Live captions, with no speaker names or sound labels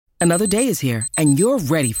Another day is here, and you're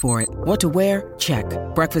ready for it. What to wear? Check.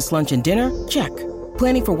 Breakfast, lunch, and dinner? Check.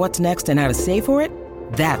 Planning for what's next and how to save for it?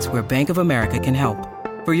 That's where Bank of America can help.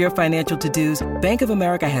 For your financial to-dos, Bank of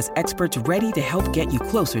America has experts ready to help get you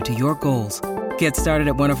closer to your goals. Get started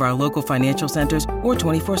at one of our local financial centers or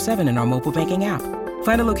 24/7 in our mobile banking app.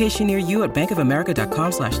 Find a location near you at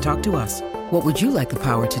bankofamerica.com/talktous. What would you like the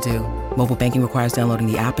power to do? Mobile banking requires downloading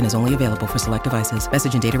the app and is only available for select devices.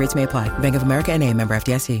 Message and data rates may apply. Bank of America NA, member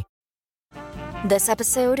FDIC. This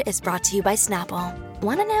episode is brought to you by Snapple.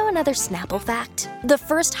 Want to know another Snapple fact? The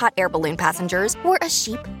first hot air balloon passengers were a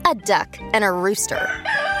sheep, a duck, and a rooster.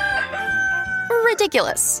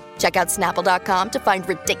 Ridiculous. Check out Snapple.com to find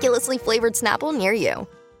ridiculously flavored Snapple near you.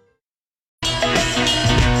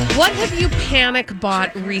 What have you panic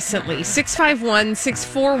bought recently?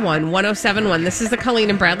 651-641-1071. This is the Colleen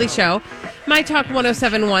and Bradley Show. My Talk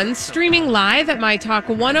 1071, streaming live at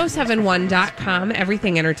mytalk1071.com.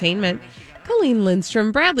 Everything Entertainment. Colleen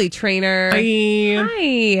Lindstrom, Bradley Trainer.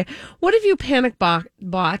 Hi. What have you panic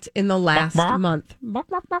bought in the last month?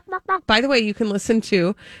 By the way, you can listen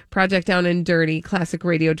to Project Down and Dirty, classic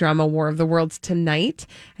radio drama War of the Worlds tonight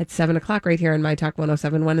at 7 o'clock right here on My Talk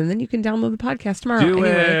 1071. And then you can download the podcast tomorrow. Do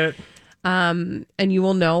it. And you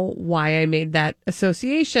will know why I made that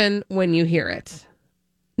association when you hear it.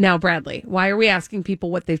 Now, Bradley, why are we asking people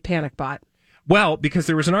what they've panic bought? Well, because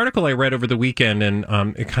there was an article I read over the weekend, and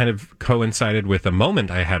it kind of coincided with a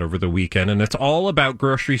moment I had over the weekend, and it's all about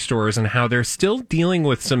grocery stores and how they're still dealing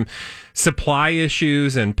with some supply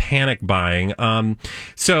issues and panic buying.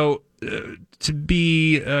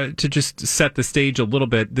 To just set the stage a little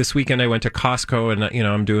bit, this weekend I went to Costco and,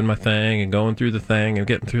 I'm doing my thing and going through the thing and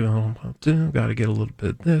getting through, got to get a little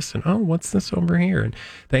bit of this and, what's this over here? And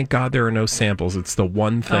thank God there are no samples. It's the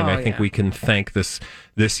one thing I think we can thank this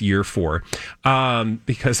year for,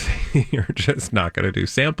 because you're just not going to do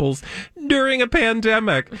samples during a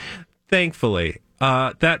pandemic, thankfully.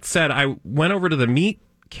 That said, I went over to the meat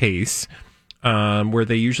case, where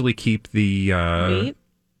they usually keep the meat?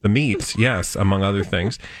 The meat, yes, among other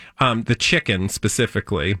things. The chicken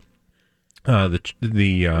specifically. The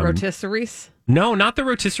rotisseries? No, not the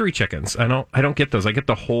rotisserie chickens. I don't get those. I get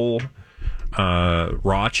the whole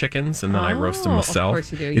raw chickens, and then I roast them myself. Of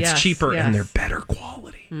course you do. It's cheaper and they're better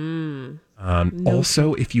quality.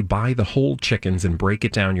 Also, if you buy the whole chickens and break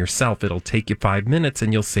it down yourself, it'll take you 5 minutes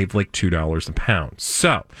and you'll save like $2 a pound.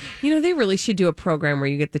 So, they really should do a program where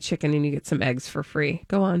you get the chicken and you get some eggs for free.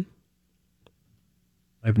 Go on.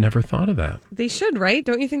 I've never thought of that. They should, right?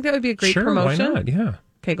 Don't you think that would be a great promotion? Sure, why not? Yeah.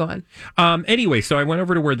 Okay, go on. Anyway, so I went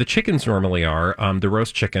over to where the chickens normally are, the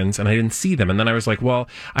roast chickens, and I didn't see them. And then I was like, well,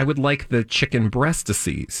 I would like the chicken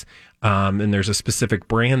breastises. And there's a specific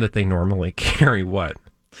brand that they normally carry. What?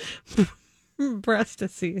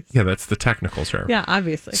 Breastises. Yeah, that's the technical term. Yeah,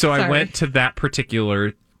 obviously. So I went to that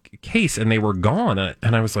particular case, and they were gone.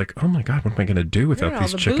 And I was like, oh my God, what am I going to do without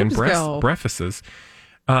these chicken breastises?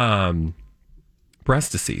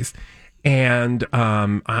 Breastises. And what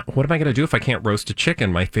am I going to do if I can't roast a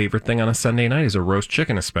chicken? My favorite thing on a Sunday night is a roast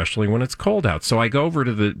chicken, especially when it's cold out. So I go over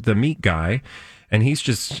to the meat guy, and he's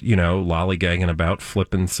just, lollygagging about,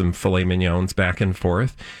 flipping some filet mignons back and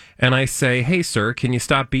forth. And I say, hey, sir, can you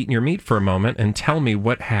stop beating your meat for a moment and tell me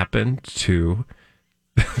what happened to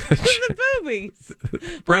the boobies?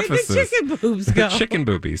 Where did the chicken boobs go? The chicken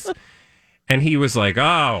boobies. And he was like,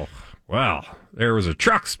 oh, well, there was a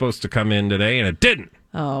truck supposed to come in today, and it didn't.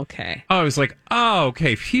 Oh, okay. I was like, oh,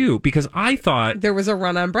 okay, phew, because I thought there was a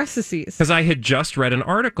run on breastises. Because I had just read an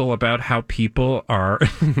article about how people are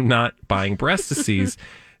not buying breastises.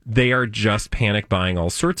 They are just panic buying all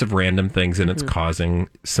sorts of random things, and it's causing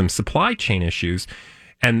some supply chain issues.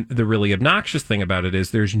 And the really obnoxious thing about it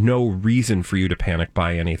is there's no reason for you to panic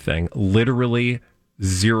buy anything. Literally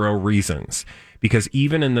zero reasons. Because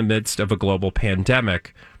even in the midst of a global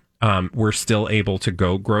pandemic, we're still able to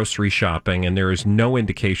go grocery shopping, and there is no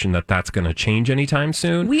indication that that's going to change anytime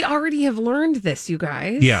soon. We already have learned this, you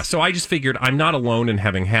guys. Yeah, so I just figured I'm not alone in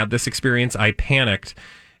having had this experience. I panicked,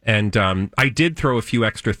 and I did throw a few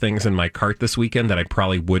extra things in my cart this weekend that I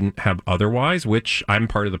probably wouldn't have otherwise, which I'm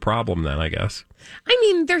part of the problem then, I guess. I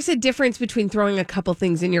mean, there's a difference between throwing a couple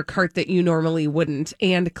things in your cart that you normally wouldn't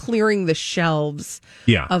and clearing the shelves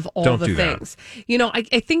of all the things. That.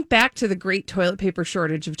 I think back to the great toilet paper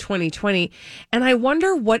shortage of 2020, and I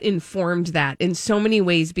wonder what informed that in so many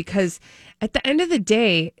ways, because at the end of the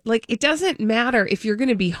day, it doesn't matter if you're going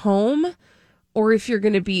to be home or if you're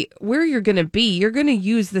going to be where you're going to be, you're going to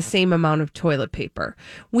use the same amount of toilet paper.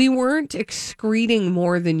 We weren't excreting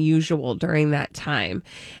more than usual during that time.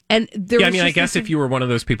 And there was I guess if you were one of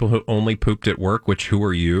those people who only pooped at work, which who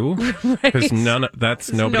are you? Because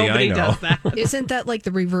nobody I know. Does that. Isn't that like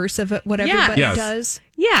the reverse of what Yeah. everybody Yes. does?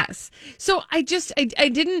 Yes. So I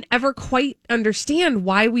didn't ever quite understand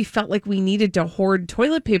why we felt like we needed to hoard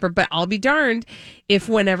toilet paper, but I'll be darned if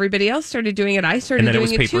when everybody else started doing it, I started And then it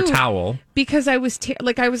doing was paper too. towel. Because I was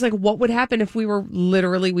like, what would happen if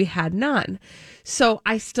we had none? So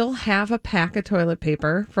I still have a pack of toilet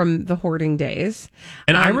paper from the hoarding days.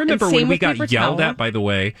 And I remember same when we with got paper yelled towel. at, by the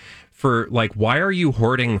way, for like, why are you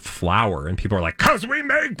hoarding flour? And people are like, because we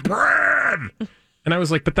make bread. And I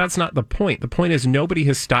was like, but that's not the point. The point is nobody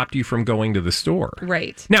has stopped you from going to the store.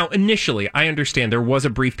 Right. Now, initially, I understand there was a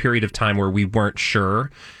brief period of time where we weren't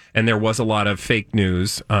sure. And there was a lot of fake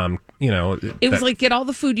news. It was like, get all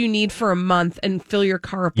the food you need for a month and fill your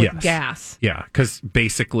car up with gas. Yeah, because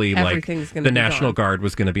basically, Everything's gonna the be National gone. Guard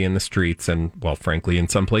was going to be in the streets, and well, frankly, in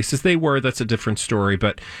some places they were. That's a different story.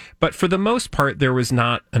 But for the most part, there was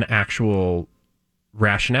not an actual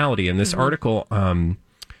rationality in this article.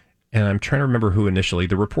 And I'm trying to remember who initially.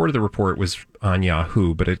 The report of the report was on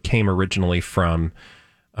Yahoo, but it came originally from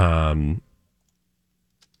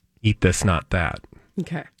Eat This, Not That.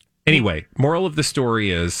 Okay. Anyway, moral of the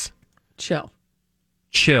story is Chill.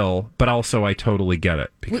 but also I totally get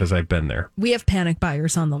it because I've been there. We have panic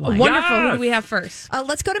buyers on the line. Wonderful. Who Yes. do we have first?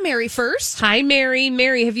 Let's go to Mary first. Hi, Mary.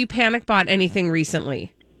 Mary, have you panic bought anything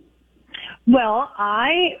recently? Well,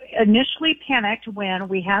 I initially panicked when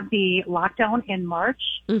we had the lockdown in March,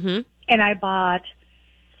 and I bought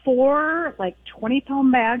 4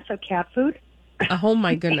 20-pound bags of cat food Oh,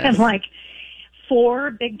 my goodness. and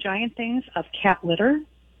 4 big giant things of cat litter.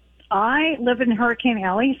 I live in Hurricane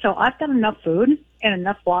Alley, so I've got enough food and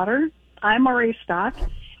enough water. I'm already stocked,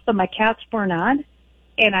 but my cats were not.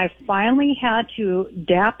 And I finally had to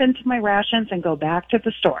dap into my rations and go back to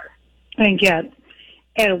the store and get.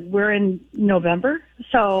 And we're in November,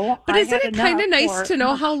 so. But isn't it kind of nice for- to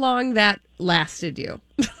know how long that lasted you?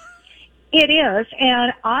 It is,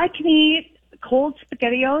 and I can eat cold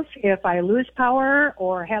SpaghettiOs if I lose power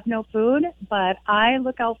or have no food, but I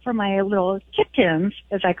look out for my little kittens,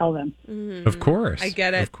 as I call them. Of course. I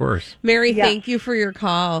get it. Of course. Mary, Yeah. thank you for your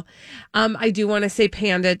call. I do want to say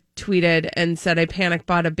Panda tweeted and said, I panic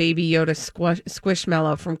bought a Baby Yoda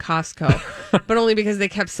Squishmallow from Costco, but only because they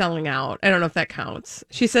kept selling out. I don't know if that counts.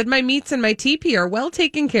 She said, my meats and my teepee are well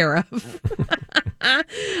taken care of.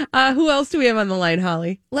 Who else do we have on the line,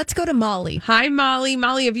 Holly? Let's go to Molly. Hi, Molly.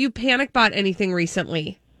 Molly, have you panic bought anything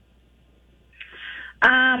recently?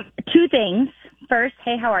 2 things. First,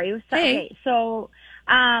 hey, how are you? Hey.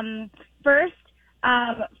 First,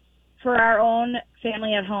 for our own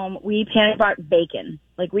family at home, we panic bought bacon.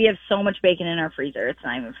 We have so much bacon in our freezer. It's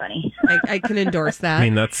not even funny. I can endorse that. I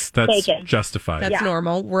mean, that's Bacon. justified. That's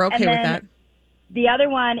normal. We're okay And with then- that. The other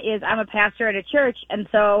one is I'm a pastor at a church, and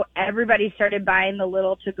so everybody started buying the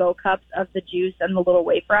little to-go cups of the juice and the little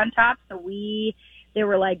wafer on top. So they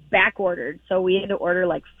were back ordered. So we had to order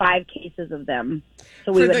 5 cases of them,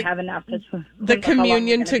 so we For would the- have enough. The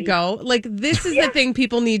communion to go. This is the thing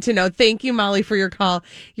people need to know. Thank you, Molly, for your call.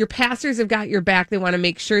 Your pastors have got your back. They want to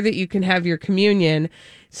make sure that you can have your communion.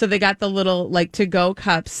 So they got the little to go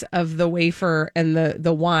cups of the wafer and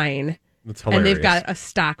the wine. That's hilarious. And they've got a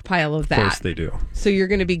stockpile of that. Of course they do. So you're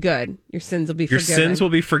going to be good. Your sins will be Your forgiven. sins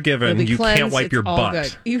will be forgiven. They'll be You can't cleansed. wipe It's your all butt.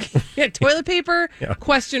 good. You get toilet paper? Yeah.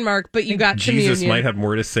 Question mark. But you got communion. Jesus might have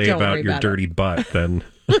more to say Don't about worry your about it. dirty butt than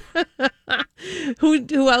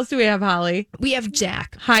Who else do we have, Holly? We have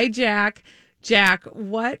Jack. Hi, Jack. Jack,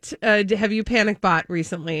 what have you panic bought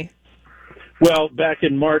recently? Well, back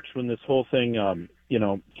in March when this whole thing,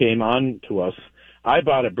 came on to us, I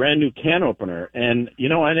bought a brand new can opener, and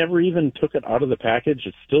I never even took it out of the package.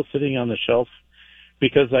 It's still sitting on the shelf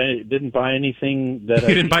because I didn't buy anything that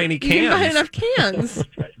you didn't buy any You didn't buy cans. enough cans.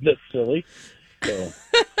 That's silly. So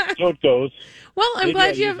it goes. Well, I'm Maybe glad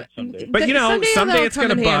I'll you use have. it someday. But someday that'll it's come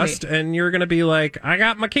going to in handy. bust, and you're going to be like, "I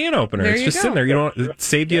got my can opener." There It's you just go. sitting there. It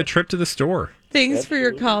saved you a trip to the store. Thanks for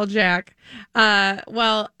your call, Jack.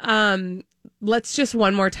 Let's just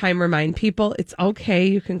one more time remind people it's okay.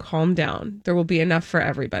 You can calm down. There will be enough for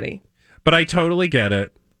everybody. But I totally get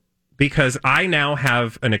it because I now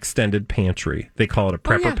have an extended pantry. They call it a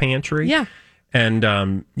prepper pantry. Yeah. And,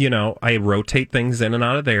 I rotate things in and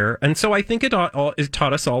out of there. And so I think it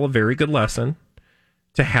taught us all a very good lesson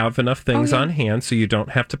to have enough things Oh, yeah. on hand so you don't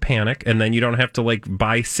have to panic, and then you don't have to like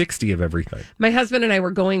buy 60 of everything. My husband and I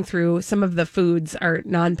were going through some of the foods, our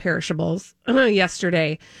non-perishables,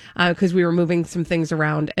 yesterday because we were moving some things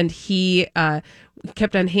around, and he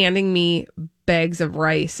kept on handing me bags of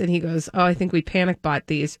rice, and he goes, "Oh, I think we panic bought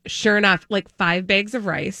these." Sure enough, like 5 bags of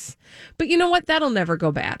rice. But you know what? That'll never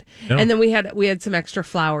go bad. No. And then we had some extra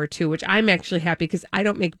flour too, which I'm actually happy because I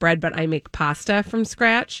don't make bread, but I make pasta from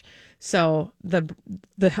scratch. So the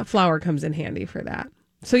flour comes in handy for that.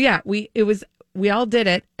 So yeah, we all did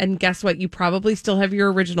it, and guess what? You probably still have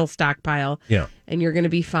your original stockpile. Yeah. And you're going to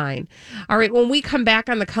be fine. All right, when we come back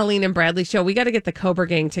on the Colleen and Bradley show, we got to get the Cobra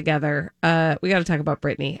Gang together. We got to talk about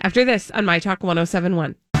Britney. After this on My Talk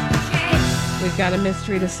 107.1. We've got a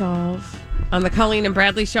mystery to solve. On the Colleen and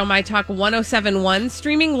Bradley show, My Talk 107.1,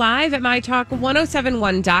 streaming live at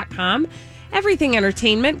mytalk1071.com. Everything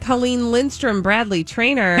Entertainment, Colleen Lindstrom, Bradley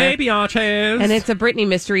Trainer. Hey, Biatches. And it's a Britney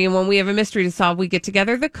mystery. And when we have a mystery to solve, we get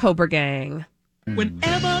together the Cobra Gang.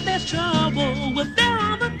 Whenever there's trouble, we're there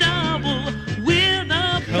on the double. We're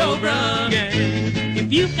the Cobra Gang.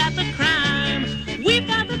 If you've got the crime, we've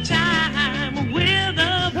got the time. We're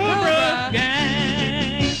the Cobra Gang.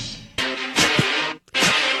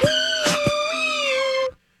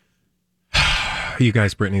 You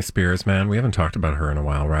guys, Britney Spears, man, we haven't talked about her in a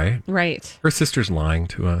while, right? Right. Her sister's lying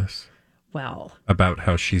to us Well. about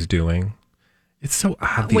how she's doing. It's so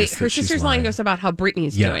obvious. Wait, that her she's sister's lying to us about how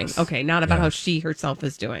Britney's Yes. doing. Okay, not about how Yes. she herself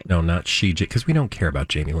is doing. No, not she, because we don't care about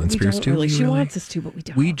Jamie Lynn We Spears, don't do really. we? She really? wants us to, but we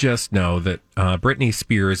don't. We just know that Britney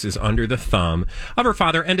Spears is under the thumb of her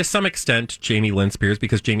father, and to some extent, Jamie Lynn Spears,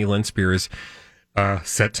 because Jamie Lynn Spears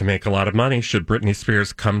set to make a lot of money should Britney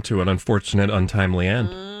Spears come to an unfortunate, untimely end.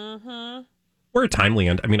 Mm-hmm. Or a timely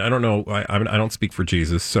end. I mean, I don't know. I don't speak for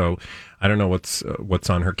Jesus, so I don't know what's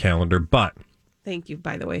on her calendar. But Thank you,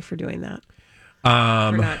 by the way, for doing that.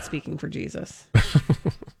 For not speaking for Jesus.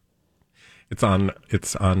 it's on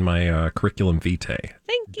my curriculum vitae.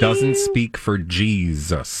 Thank you. Doesn't speak for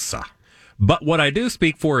Jesus. But what I do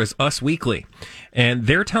speak for is Us Weekly. And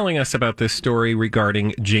they're telling us about this story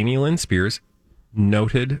regarding Jamie Lynn Spears,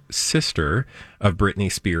 noted sister of Britney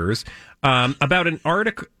Spears, about an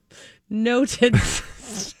article. Noted.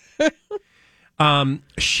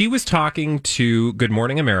 She was talking to Good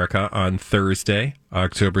Morning America on Thursday,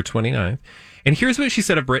 October 29th. And here's what she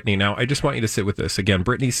said of Britney. Now, I just want you to sit with this. Again,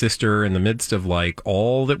 Britney's sister, in the midst of like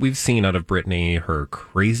all that we've seen out of Britney, her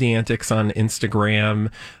crazy antics on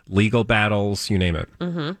Instagram, legal battles, you name it.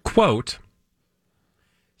 Mm-hmm. Quote,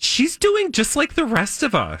 she's doing just like the rest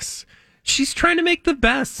of us. She's trying to make the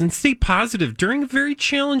best and stay positive during a very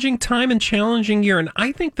challenging time and challenging year. And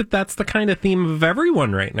I think that that's the kind of theme of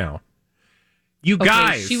everyone right now. You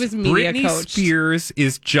guys, she was media Britney coached. Spears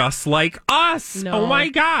is just like us. No. Oh my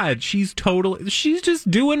God. She's just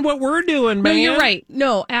doing what we're doing, man. No, you're right.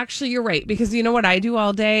 No, actually, you're right. Because you know what I do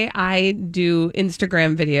all day? I do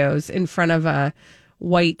Instagram videos in front of a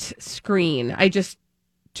white screen.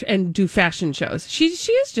 And do fashion shows. She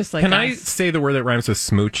is just like Can us. I say the word that rhymes with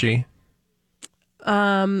smoochie?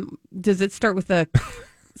 Does it start with a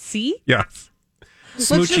C? Yes.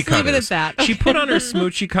 Let's just leave it at that. She put on her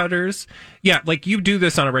smoochie cutters. Yeah, like you do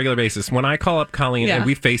this on a regular basis. When I call up Colleen, Yeah. and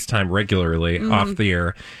we FaceTime regularly off the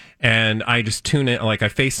air, and I just tune in, like I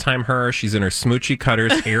FaceTime her. She's in her smoochie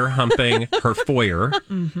cutters, air humping her foyer.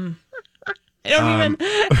 I don't even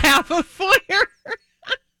have a foyer.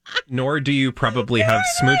 Nor do you probably have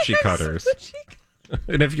smoochie cutters.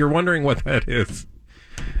 And if you're wondering what that is,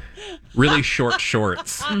 really short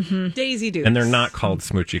shorts. Daisy Dukes. And they're not called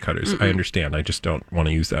smoochie cutters. I understand. I just don't want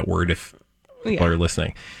to use that word if people are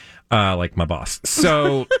listening. Like my boss.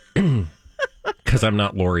 So, because I'm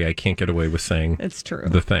not Lori, I can't get away with saying It's true.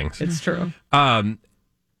 the things. It's true.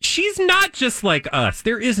 She's not just like us.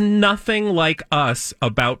 There is nothing like us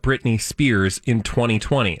about Britney Spears in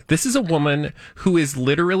 2020. This is a woman who is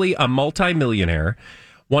literally a multimillionaire,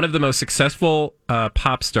 one of the most successful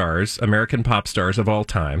pop stars, American pop stars of all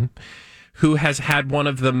time, who has had one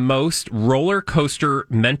of the most roller coaster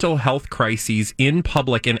mental health crises in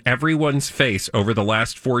public in everyone's face over the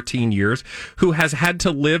last 14 years, who has had to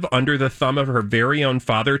live under the thumb of her very own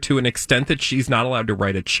father to an extent that she's not allowed to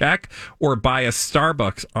write a check or buy a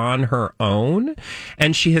Starbucks on her own.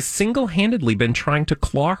 And she has single-handedly been trying to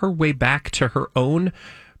claw her way back to her own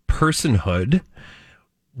personhood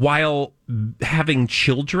while having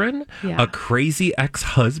children, a crazy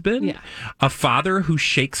ex-husband, a father who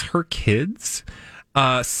shakes her kids,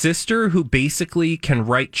 a sister who basically can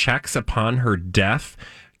write checks upon her death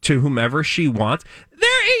to whomever she wants.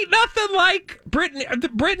 There ain't nothing like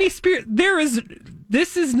Britney Spears.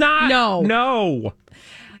 This is not. No. No.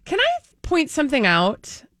 Can I point something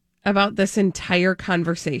out about this entire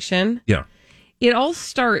conversation? Yeah. It all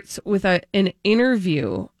starts with an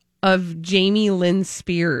interview of Jamie Lynn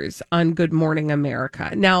Spears on Good Morning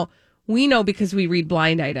America. Now, we know because we read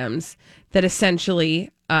blind items that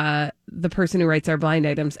essentially the person who writes our blind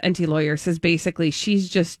items, NT Lawyer, says basically she's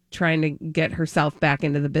just trying to get herself back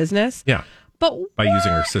into the business. Yeah. But by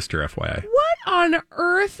using her sister, FYI. What on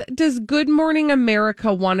earth does Good Morning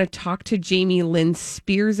America want to talk to Jamie Lynn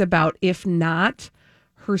Spears about, if not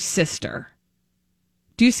her sister?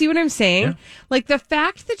 Do you see what I'm saying? Yeah. Like, the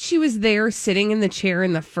fact that she was there sitting in the chair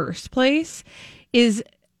in the first place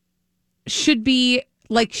should be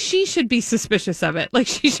like, she should be suspicious of it. Like,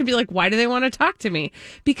 she should be like, why do they want to talk to me?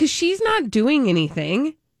 Because she's not doing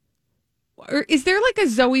anything. Or is there like a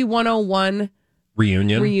Zoe 101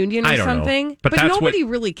 reunion or I don't something? know. But that's nobody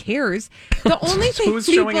really cares. The only thing who's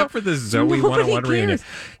showing up for the Zoe 101 reunion?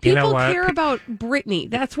 People care about Britney.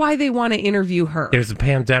 That's why they want to interview her. There's a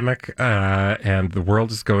pandemic, and the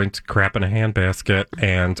world is going to crap in a handbasket,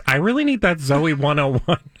 and I really need that Zoe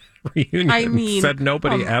 101 reunion. I mean, said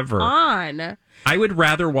nobody ever. On. I would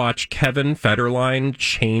rather watch Kevin Federline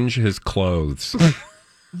change his clothes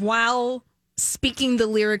while speaking the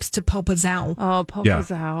lyrics to Popozao. Oh,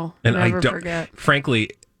 Popozao. And Never I don't, forget. frankly,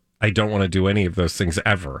 I don't want to do any of those things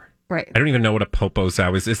ever. Right. I don't even know what a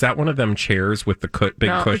Popozao is. Is that one of them chairs with the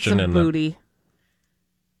big cushion it's a and booty?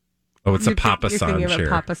 It's a You're Papasan thinking of a chair.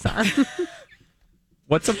 Papasan.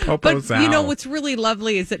 What's a But Popozao? you know what's really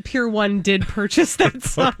lovely is that Pier 1 did purchase that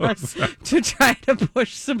song to try to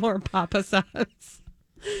push some more Papasans.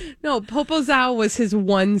 No, Popozao was his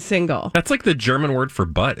one single. That's like the German word for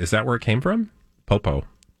butt. Is that where it came from? Popo.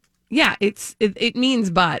 Yeah, it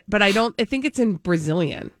means butt, but I think it's in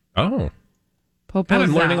Brazilian. Oh. Popozao. God,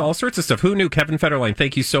 I'm learning all sorts of stuff. Who knew? Kevin Federline,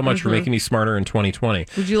 thank you so much for making me smarter in 2020.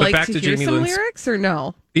 Would you like to hear some lyrics or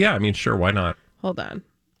no? Yeah, I mean, sure, why not? Hold on.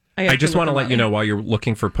 I just want to let you know while you're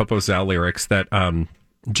looking for Popozao lyrics that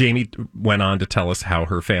Jamie went on to tell us how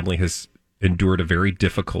her family has endured a very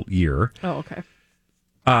difficult year. Oh, okay.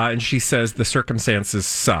 And she says the circumstances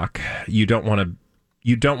suck. You don't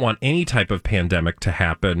want any type of pandemic to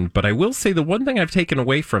happen. But I will say the one thing I've taken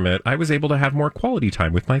away from it, I was able to have more quality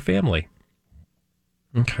time with my family.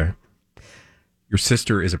 Okay. Your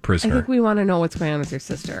sister is a prisoner. I think we want to know what's going on with your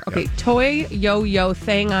sister. Okay, yep. Toy yo-yo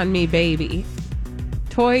thing on me, baby.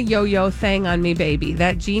 Toy yo-yo thing on me, baby.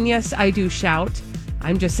 That genius I do shout.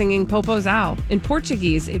 I'm just singing Popozao. In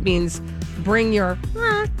Portuguese, it means bring your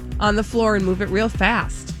on the floor and move it real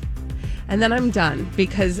fast. And then I'm done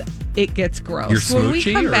because it gets gross. Your smoochie when we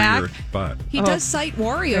come or back, your butt? He does cite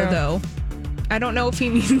Wario, though. I don't know if he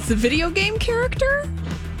means the video game character.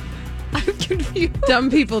 I'm confused.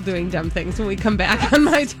 Dumb people doing dumb things when we come back on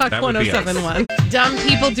My Talk 1071. Dumb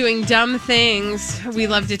people doing dumb things. We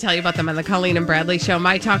love to tell you about them on the Colleen and Bradley Show.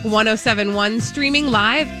 My Talk 1071, streaming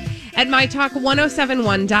live at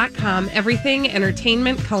mytalk1071.com. Everything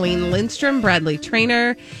entertainment. Colleen Lindstrom, Bradley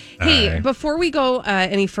Trainer. Hey, before we go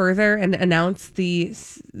any further and announce the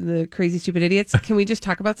crazy stupid idiots, can we just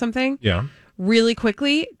talk about something? Yeah. Really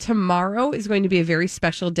quickly, tomorrow is going to be a very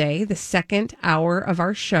special day, the second hour of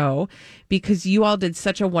our show, because you all did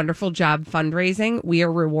such a wonderful job fundraising. We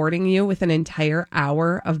are rewarding you with an entire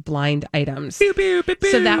hour of blind items. Pew, pew, pew,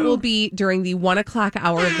 pew. So that will be during the 1 o'clock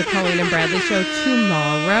hour of the Colleen and Bradley Show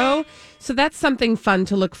tomorrow. So that's something fun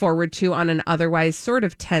to look forward to on an otherwise sort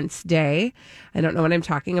of tense day. I don't know what I'm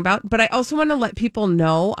talking about, but I also want to let people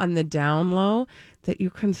know on the down low that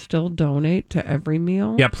you can still donate to every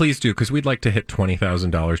meal. Yeah, please do, because we'd like to hit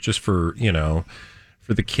 $20,000 just for,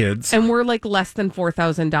 for the kids. And we're like less than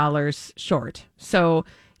 $4,000 short. So,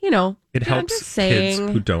 it helps kids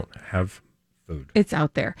who don't have food. It's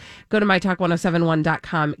out there. Go to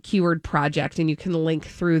mytalk1071.com, keyword project, and you can link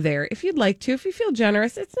through there if you'd like to. If you feel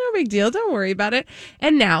generous, it's no big deal. Don't worry about it.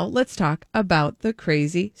 And now let's talk about the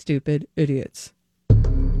crazy, stupid idiots.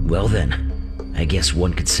 Well then, I guess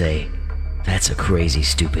one could say that's a crazy,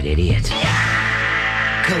 stupid idiot.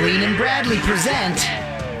 Colleen and Bradley present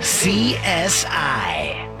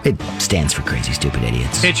CSI. It stands for Crazy Stupid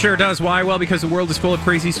Idiots. It sure does. Why? Well, because the world is full of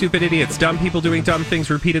crazy, stupid idiots. Dumb people doing dumb things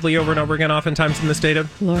repeatedly over and over again, oftentimes in the state of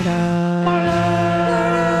Florida.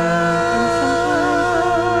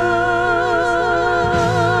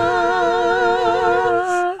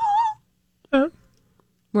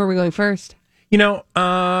 Where are we going first? We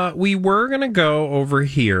were going to go over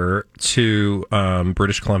here to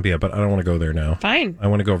British Columbia, but I don't want to go there now. Fine. I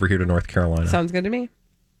want to go over here to North Carolina. Sounds good to me.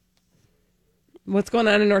 What's going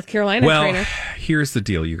on in North Carolina, well, Trainer? Here's the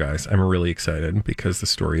deal, you guys. I'm really excited because the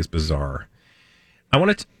story is bizarre. I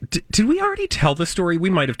want to. Did we already tell the story? We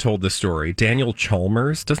might have told the story. Daniel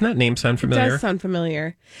Chalmers. Doesn't that name sound familiar? It does sound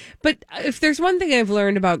familiar. But if there's one thing I've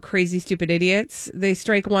learned about crazy, stupid idiots, they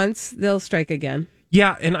strike once, they'll strike again.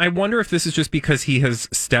 Yeah, and I wonder if this is just because he has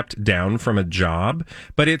stepped down from a job,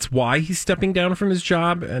 but it's why he's stepping down from his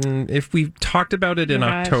job. And if we talked about it in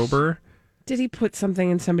October. Did he put something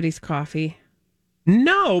in somebody's coffee?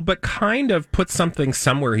 No, but kind of put something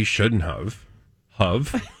somewhere he shouldn't have.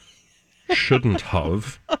 Shouldn't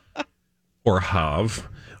have. Or have.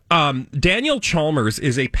 Daniel Chalmers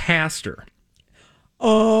is a pastor.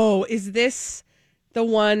 Oh, is this the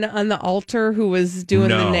one on the altar who was doing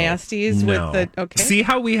the nasties with the... Okay. See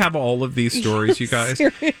how we have all of these stories, you guys?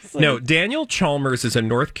 Seriously? No, Daniel Chalmers is a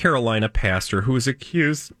North Carolina pastor who was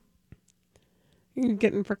accused... You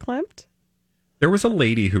getting verklempt? There was a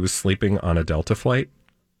lady who was sleeping on a Delta flight.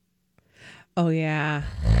 Oh, yeah.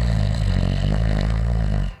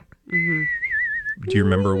 Mm-hmm. Do you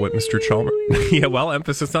remember what Mr. Chalmers... Yeah, well,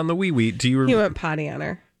 emphasis on the wee-wee. Do you... He went potty on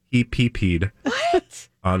her. He pee-peed. What?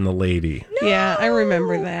 On the lady. No. Yeah, I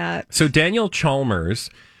remember that. So Daniel Chalmers,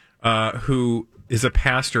 who is a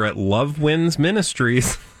pastor at Love Wins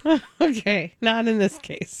Ministries... Okay, not in this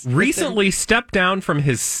case. Recently stepped down from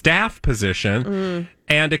his staff position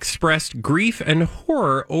and expressed grief and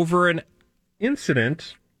horror over an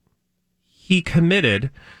incident he committed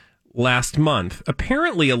last month.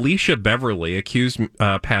 Apparently, Alicia Beverly accused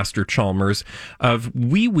Pastor Chalmers of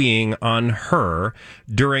wee-weeing on her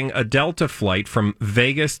during a Delta flight from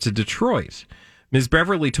Vegas to Detroit. Ms.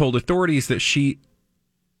 Beverly told authorities that she...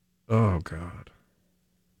 Oh, God.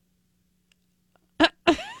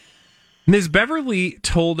 Ms. Beverly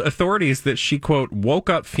told authorities that she, quote, woke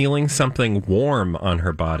up feeling something warm on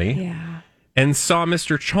her body and saw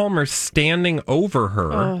Mr. Chalmers standing over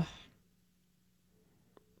her. Oh.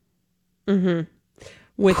 Mm-hmm.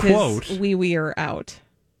 With quote, his wee-weeer out.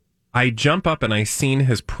 I jump up and I seen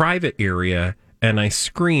his private area and I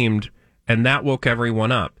screamed and that woke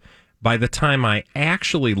everyone up. By the time I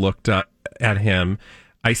actually looked up at him,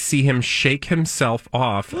 I see him shake himself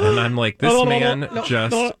off, and I'm like, this man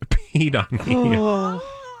just peed on me. Oh.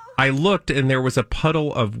 I looked, and there was a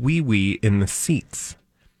puddle of wee-wee in the seats.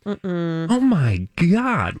 Oh, my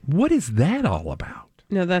God. What is that all about?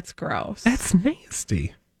 No, that's gross. That's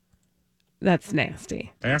nasty. That's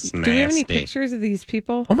nasty. That's nasty. Do we have any pictures of these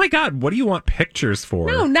people? Oh, my God. What do you want pictures for?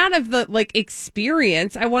 No, not of the,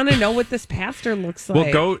 experience. I want to know what this pastor looks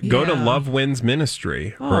like. Well, go to Love Wins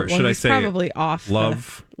Ministry. Or should I say probably off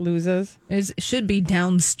Love loses? It should be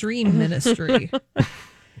downstream ministry.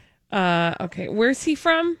 Okay. Where's he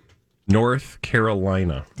from? North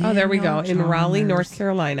Carolina. Oh, there we go. In Raleigh, North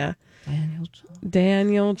Carolina.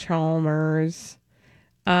 Daniel Chalmers.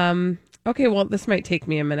 Okay, well, this might take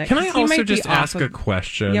me a minute. Can I also just ask a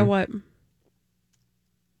question? Yeah, what?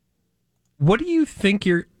 What do you think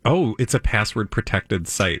it's a password protected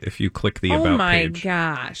site if you click the about page. Oh my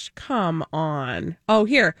gosh, come on. Oh,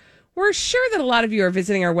 here. We're sure that a lot of you are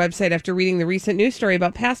visiting our website after reading the recent news story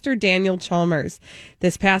about Pastor Daniel Chalmers.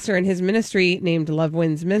 This pastor and his ministry, named Love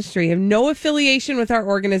Wins Ministry, have no affiliation with our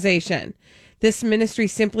organization. This ministry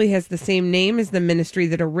simply has the same name as the ministry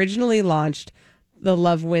that originally launched the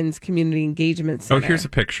Love Wins Community Engagement Center. Oh, here's a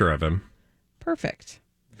picture of him. Perfect.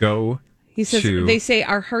 He says, they say,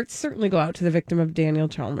 our hearts certainly go out to the victim of Daniel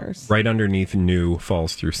Chalmers. Right underneath new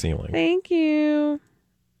falls through ceiling. Thank you.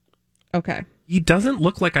 Okay. He doesn't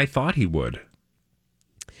look like I thought he would.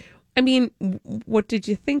 I mean, what did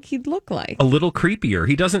you think he'd look like? A little creepier.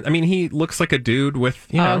 He doesn't, he looks like a dude with,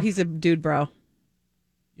 Oh, he's a dude, bro.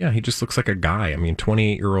 Yeah, he just looks like a guy.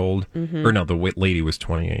 28-year-old. Mm-hmm. Or no, the lady was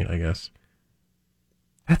 28, I guess.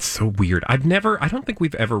 That's so weird. I don't think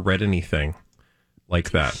we've ever read anything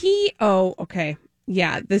like that. Okay.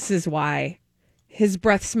 Yeah, this is why. His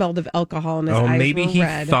breath smelled of alcohol and his eyes maybe were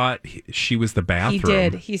red. He thought she was the bathroom. He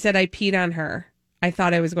did. He said, I peed on her. I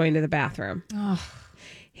thought I was going to the bathroom. Oh.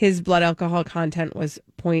 His blood alcohol content was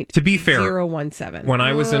 0.017. To be fair, when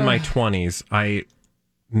I was in my 20s, I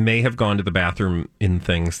may have gone to the bathroom in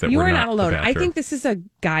things that were not alone. The bathroom. I think this is a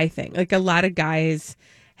guy thing. Like a lot of guys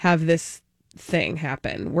have this thing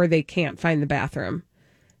happen where they can't find the bathroom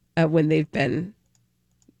when they've been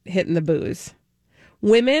hitting the booze.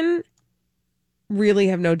 Women really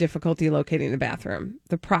have no difficulty locating the bathroom.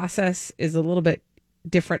 The process is a little bit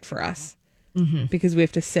different for us because we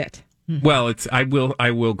have to sit. Mm-hmm. Well,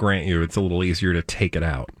 I will grant you it's a little easier to take it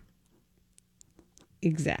out.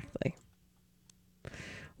 Exactly.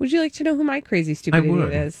 Would you like to know who my crazy stupid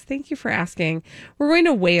idiot is? Thank you for asking. We're going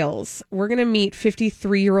to Wales. We're going to meet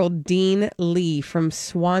 53-year-old Dean Lee from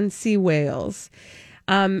Swansea, Wales.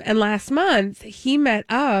 And last month, he met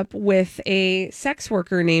up with a sex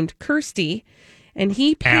worker named Kirsty, and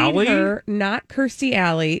he paid her, not Kirstie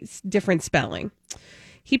Alley, it's different spelling.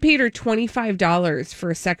 He paid her $25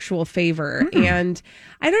 for a sexual favor. And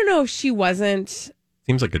I don't know if she wasn't.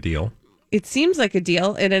 Seems like a deal. It seems like a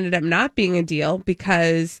deal. It ended up not being a deal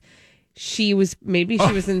because she was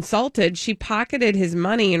insulted. She pocketed his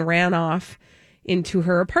money and ran off into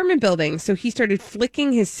her apartment building. So he started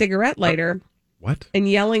flicking his cigarette lighter. What? And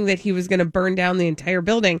yelling that he was going to burn down the entire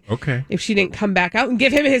building. Okay. If she didn't come back out and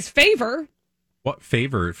give him his favor. What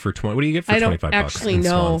favor for 20? What do you get for $25? I don't actually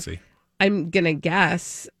know. Swansea? I'm going to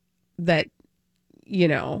guess that,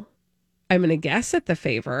 I'm going to guess at the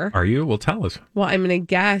favor. Are you? Well, tell us. Well, I'm going to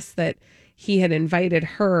guess that he had invited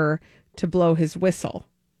her to blow his whistle.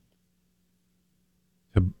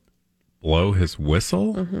 To blow his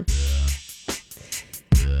whistle? Mm-hmm.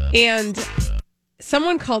 And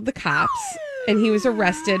someone called the cops, and he was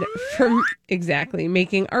arrested for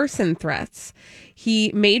making arson threats.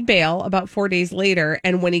 He made bail about 4 days later,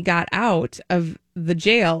 and when he got out of the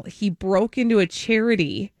jail, he broke into a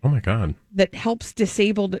charity. Oh my God. That helps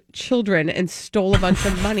disabled children and stole a bunch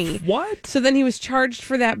of money. What? So then he was charged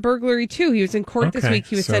for that burglary too. He was in court this week.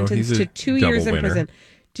 He was sentenced to 2 years in prison.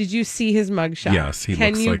 Did you see his mugshot? Yes, he Can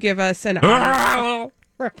looks you like... give us an honest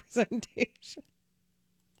representation?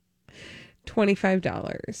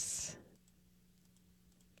 $25.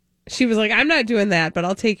 She was like, I'm not doing that, but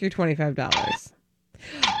I'll take your $25.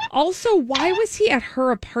 Also, why was he at her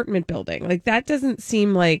apartment building? Like, that doesn't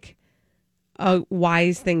seem like a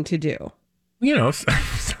wise thing to do.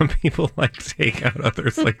 Some people like take out,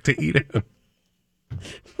 others like to eat it.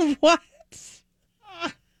 What?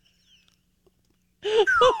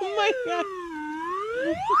 Oh my God.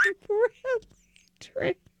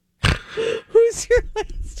 Who's your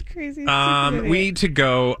last crazy stupid idiot? We need to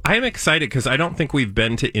go. I'm excited because I don't think we've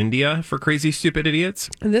been to India for Crazy Stupid Idiots.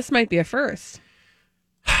 And this might be a first.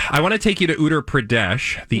 I want to take you to Uttar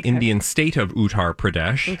Pradesh, the Indian state of Uttar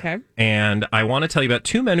Pradesh. Okay. And I want to tell you about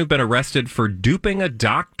 2 men who've been arrested for duping a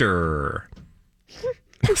doctor.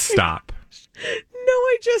 Stop. No,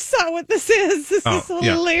 I just saw what this is. This is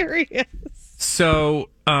hilarious. Yeah.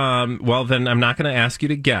 So, well, then I'm not going to ask you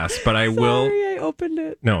to guess, but I will. Sorry, I opened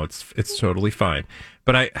it. No, it's totally fine.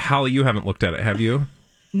 But Holly, you haven't looked at it, have you?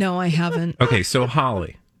 No, I haven't. Okay, so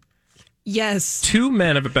Holly. Yes. 2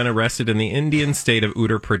 men have been arrested in the Indian state of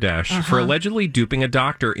Uttar Pradesh for allegedly duping a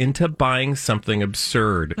doctor into buying something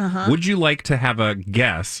absurd. Would you like to have a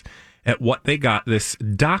guess at what they got this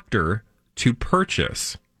doctor to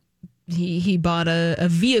purchase? He bought a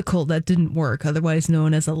vehicle that didn't work, otherwise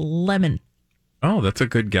known as a lemon. Oh, that's a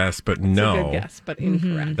good guess, but no. It's a good guess, but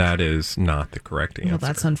incorrect. That is not the correct answer. Well,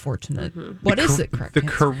 that's unfortunate. What is the correct answer?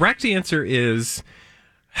 The correct answer is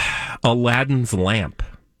Aladdin's lamp.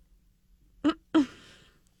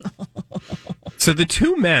 So the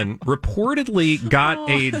 2 men reportedly got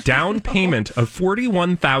a down payment of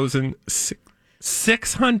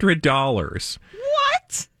 $41,600.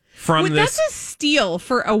 What? From this, that's a steal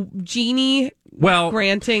for a genie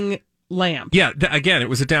granting lamp. Yeah, again, it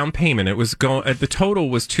was a down payment. It was the total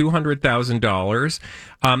was $200,000.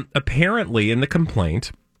 Apparently, in the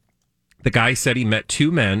complaint, the guy said he met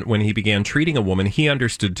 2 men when he began treating a woman he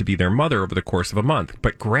understood to be their mother over the course of a month.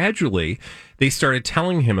 But gradually, they started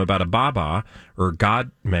telling him about a Baba or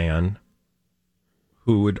God man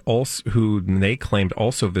who they claimed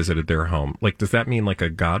also visited their home. Like, does that mean like a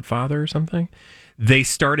godfather or something? They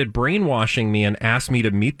started brainwashing me and asked me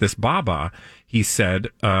to meet this Baba. He said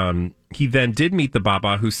he then did meet the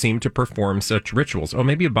Baba who seemed to perform such rituals. Oh,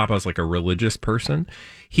 maybe a Baba is like a religious person.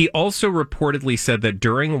 He also reportedly said that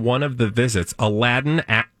during one of the visits, Aladdin,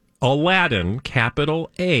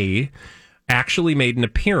 capital A, actually made an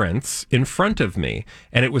appearance in front of me.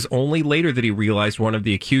 And it was only later that he realized one of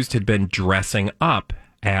the accused had been dressing up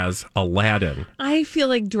as Aladdin. I feel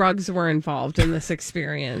like drugs were involved in this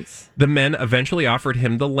experience. The men eventually offered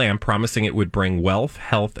him the lamp, promising it would bring wealth,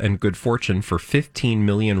 health, and good fortune for 15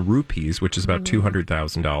 million rupees, which is about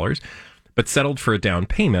 $200,000, but settled for a down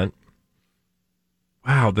payment.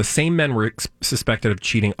 Wow, the same men were suspected of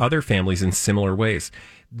cheating other families in similar ways.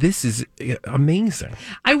 This is amazing.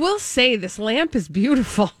 I will say this lamp is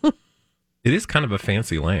beautiful. It is kind of a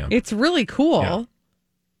fancy lamp. It's really cool. Yeah.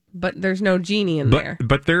 But there's no genie in there.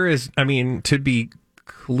 But there is, I mean, to be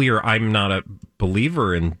clear, I'm not a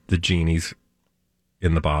believer in the genies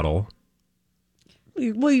in the bottle.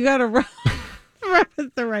 Well, you got to rub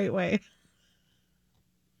it the right way.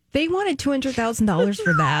 They wanted $200,000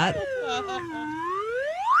 for that.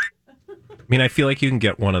 I mean, I feel like you can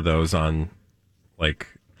get one of those on, like...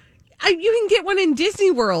 You can get one in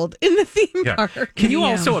Disney World in the theme Yeah. park. Can you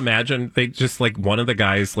also imagine they just like one of the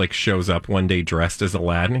guys like shows up one day dressed as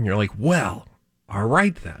Aladdin and you're like, well, all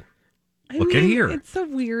right then. Look at here. It's a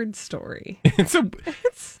weird story. It's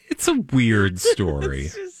a weird story.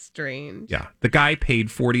 It's just strange. Yeah. The guy paid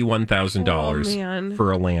 $41,000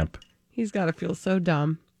 for a lamp. He's got to feel so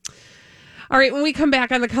dumb. All right, when we come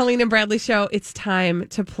back on the Colleen and Bradley Show, it's time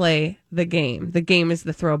to play the game. The game is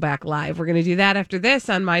the Throwback Live. We're going to do that after this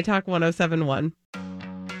on My Talk 107.1.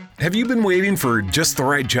 Have you been waiting for just the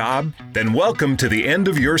right job? Then welcome to the end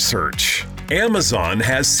of your search. Amazon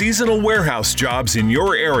has seasonal warehouse jobs in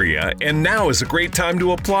your area, and now is a great time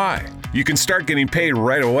to apply. You can start getting paid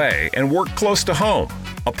right away and work close to home.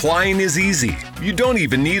 Applying is easy. You don't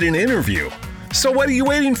even need an interview. So what are you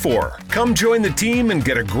waiting for? Come join the team and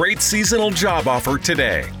get a great seasonal job offer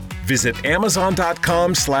today. Visit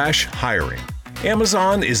Amazon.com/hiring.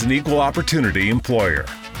 Amazon is an equal opportunity employer.